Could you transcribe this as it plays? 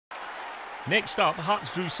Next up,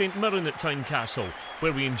 Hearts drew St Mirren at Tynecastle,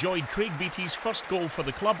 where we enjoyed Craig Beattie's first goal for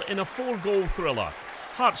the club in a 4-goal thriller.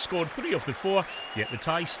 Hearts scored 3 of the 4, yet the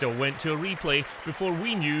tie still went to a replay before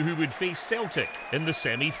we knew who would face Celtic in the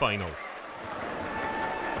semi-final.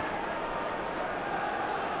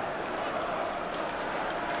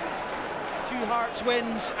 Two Hearts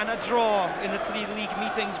wins and a draw in the 3 league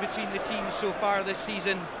meetings between the teams so far this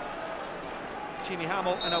season. Jamie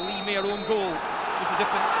Hamill and a Lee Mayer own goal was the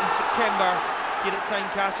difference in September here at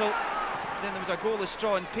Tynecastle. Then there was a goalless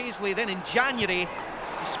draw in Paisley. Then in January,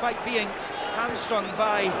 despite being hamstrung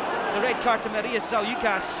by the red card to Marius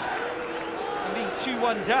Zaljukas and being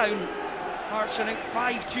 2-1 down, Hearts are now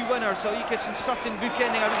 5-2 winner. Zaljukas and Sutton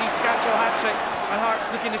bookending a really Scatchell hat-trick, and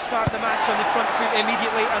Hearts looking to start the match on the front foot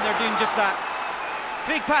immediately, and they're doing just that.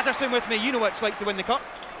 Craig Patterson with me. You know what it's like to win the cup.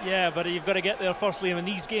 Yeah, but you've got to get there first, Liam, and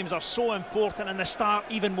these games are so important, and the start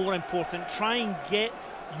even more important. Try and get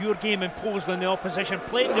your game imposed on the opposition,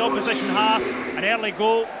 play in the opposition half. An early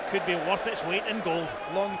goal could be worth its weight in gold.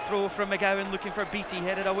 Long throw from McGowan looking for Beattie,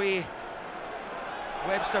 headed away.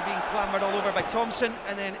 Webster being clambered all over by Thompson,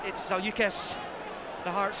 and then it's Zaljukas, the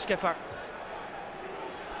Hearts skipper.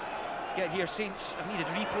 To get here, Saints have needed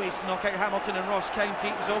replays to knock out Hamilton and Ross County.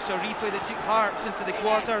 It was also a replay that took Hearts into the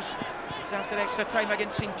quarters. After extra time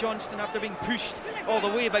against St Johnstone, after being pushed all the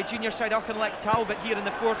way by junior side Auchinleck Talbot here in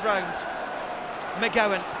the 4th round.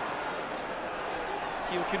 McGowan.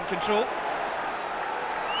 Teal couldn't control.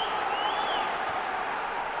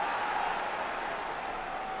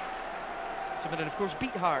 St Mirren, of course,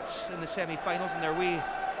 beat Hearts in the semi-finals on their way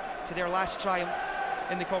to their last triumph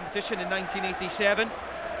in the competition in 1987.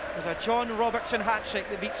 It was a John Robertson hat-trick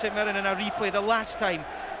that beat St Mirren in a replay the last time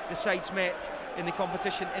the sides met in the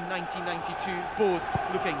competition in 1992, both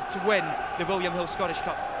looking to win the William Hill Scottish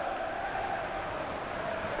Cup.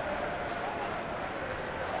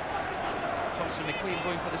 Thompson McLean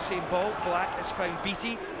going for the same ball. Black has found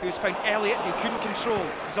Beattie, who has found Elliott, who couldn't control.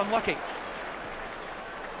 He was unlucky.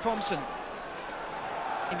 Thompson.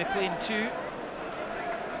 McLean 2.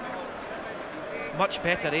 Much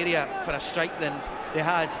better area for a strike than they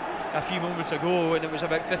had a few moments ago, and it was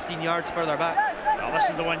about 15 yards further back. Well, this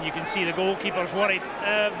is the one you can see the goalkeeper's worried.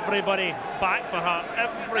 Everybody back for Hearts,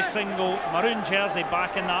 every single maroon jersey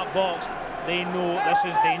back in that box. They know this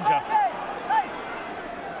is danger.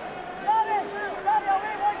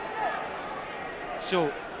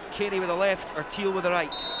 So, Carey with the left or Teal with the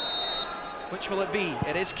right? Which will it be?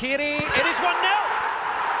 It is Carey. It is 1-0.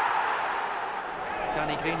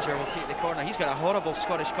 Danny Granger will take the corner. He's got a horrible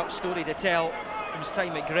Scottish Cup story to tell from his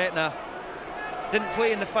time at Gretna. Didn't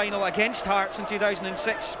play in the final against Hearts in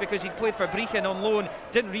 2006 because he'd played for Brechin on loan.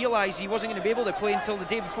 Didn't realise he wasn't going to be able to play until the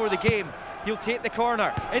day before the game. He'll take the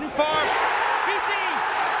corner. In for Beattie!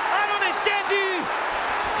 And on his debut,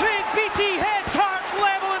 Craig Beattie heads Hearts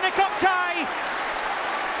level in the cup tie.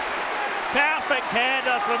 Perfect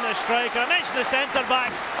header from the striker. I mentioned the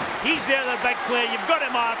centre-backs. He's there, the big player. You've got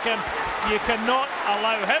to mark him. You cannot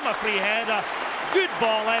allow him a free header. Good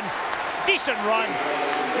ball in. Decent run,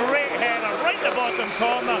 great header, right in the bottom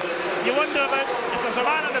corner. You wonder about if there's a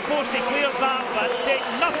man at the post, he clears that, but take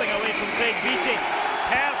nothing away from Craig Beattie.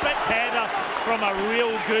 Perfect header from a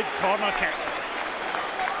real good corner kick.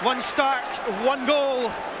 One start, 1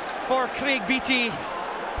 goal for Craig Beattie.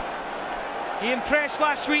 He impressed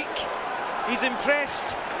last week. He's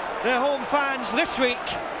impressed the home fans this week.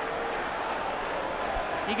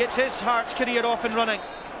 He gets his Hearts career off and running.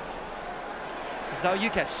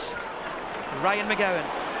 Zaljukas. Ryan McGowan.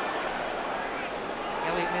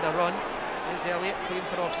 Elliott made a run. There's Elliott playing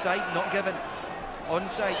for offside, not given.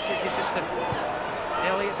 Onside, says the assistant.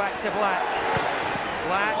 Elliott back to Black.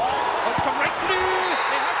 Black. Oh, it's come right through.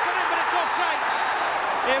 It has come in, but it's offside.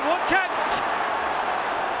 It won't count.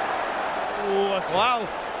 Oh, wow.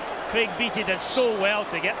 Craig Beattie did so well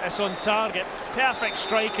to get this on target. Perfect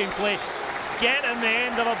striking play. Get in the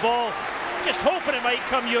end of a ball. Just hoping it might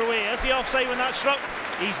come your way. Is he offside when that struck?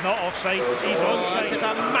 He's not offside, he's onside. That is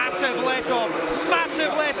a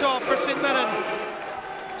massive let-off for St Mirren.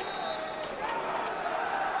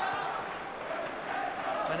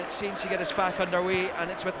 And it's Saints to get us back underway,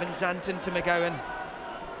 and it's with Van Zanten to McGowan.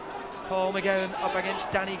 Paul McGowan up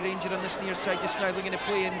against Danny Granger on this near side just now, looking to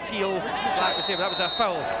play in Teal. Black was there, but that was a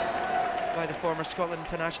foul by the former Scotland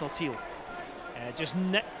international Teal. Just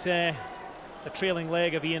nicked the trailing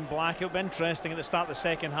leg of Ian Black. It'll be interesting at the start of the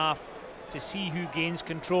second half to see who gains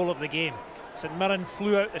control of the game. St Mirren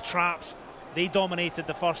flew out the traps. They dominated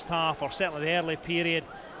the first half, or certainly the early period.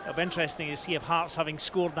 It'll be interesting to see if Hearts, having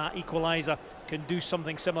scored that equaliser, can do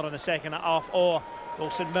something similar in the second half, or will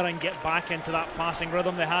St Mirren get back into that passing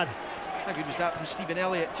rhythm they had How good was that from Stephen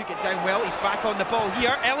Elliott? Took it down well. He's back on the ball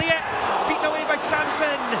here. Elliott beaten away by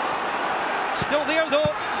Samson. Still there though.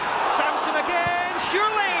 Samson again.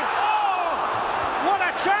 Surely. Oh, what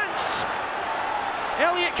a chance!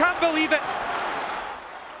 Elliott can't believe it.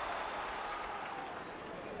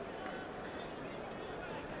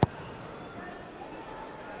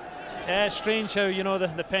 Yeah, strange how, you know,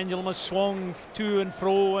 the pendulum has swung to and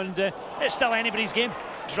fro, and it's still anybody's game.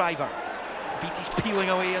 Driver. Beattie's peeling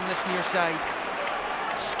away on this near side.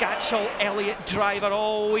 Scatchell, Elliott, Driver,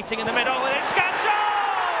 all waiting in the middle, and it's Scatchell!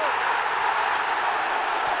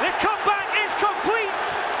 The comeback is complete!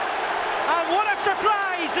 And what a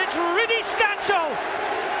surprise! It's Rudy Scatchell!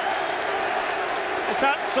 It's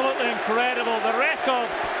absolutely incredible, the record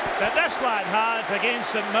that this lad has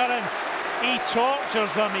against St Mirren. He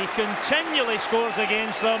tortures them, he continually scores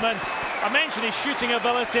against them, and I mentioned his shooting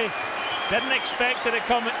ability. Didn't expect it to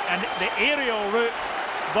come in the aerial route,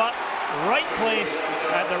 but right place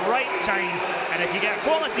at the right time. And if you get a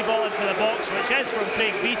quality ball into the box, which is from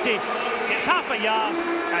Craig Beattie, it's half a yard,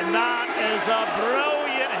 and that is a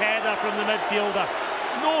brilliant header from the midfielder.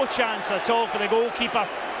 No chance at all for the goalkeeper,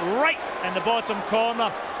 right in the bottom corner.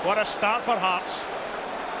 What a start for Hearts.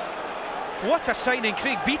 What a signing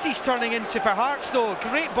Craig Beattie's turning into for Hearts though.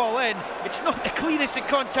 Great ball in. It's not the cleanest of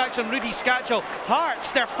contacts from Rudy Scatchell.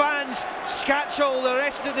 Hearts, their fans, Scatchell, the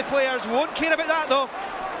rest of the players won't care about that though.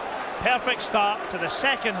 Perfect start to the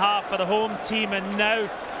second half for the home team, and now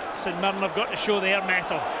St Mirren have got to show their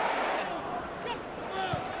mettle.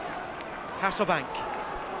 Hasselbank.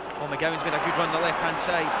 Oh, McGowan's made a good run on the left-hand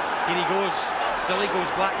side. Here he goes. Still he goes.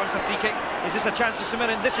 Black wants a free kick. Is this a chance for St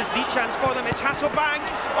Mirren? This is the chance for them. It's Hasselbank.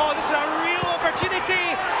 Oh, this is a real opportunity.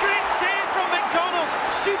 Great save from McDonald.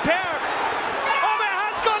 Superb. Oh, it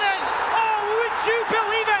has gone in. Oh, would you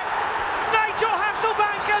believe it? Nigel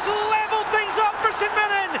Hasselbank has levelled things up for St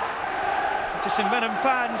Mirren. To St Mirren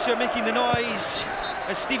fans who are making the noise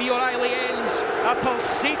as Stevie O'Reilly ends a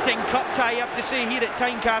pulsating cup tie, I have to say, here at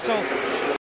Tynecastle.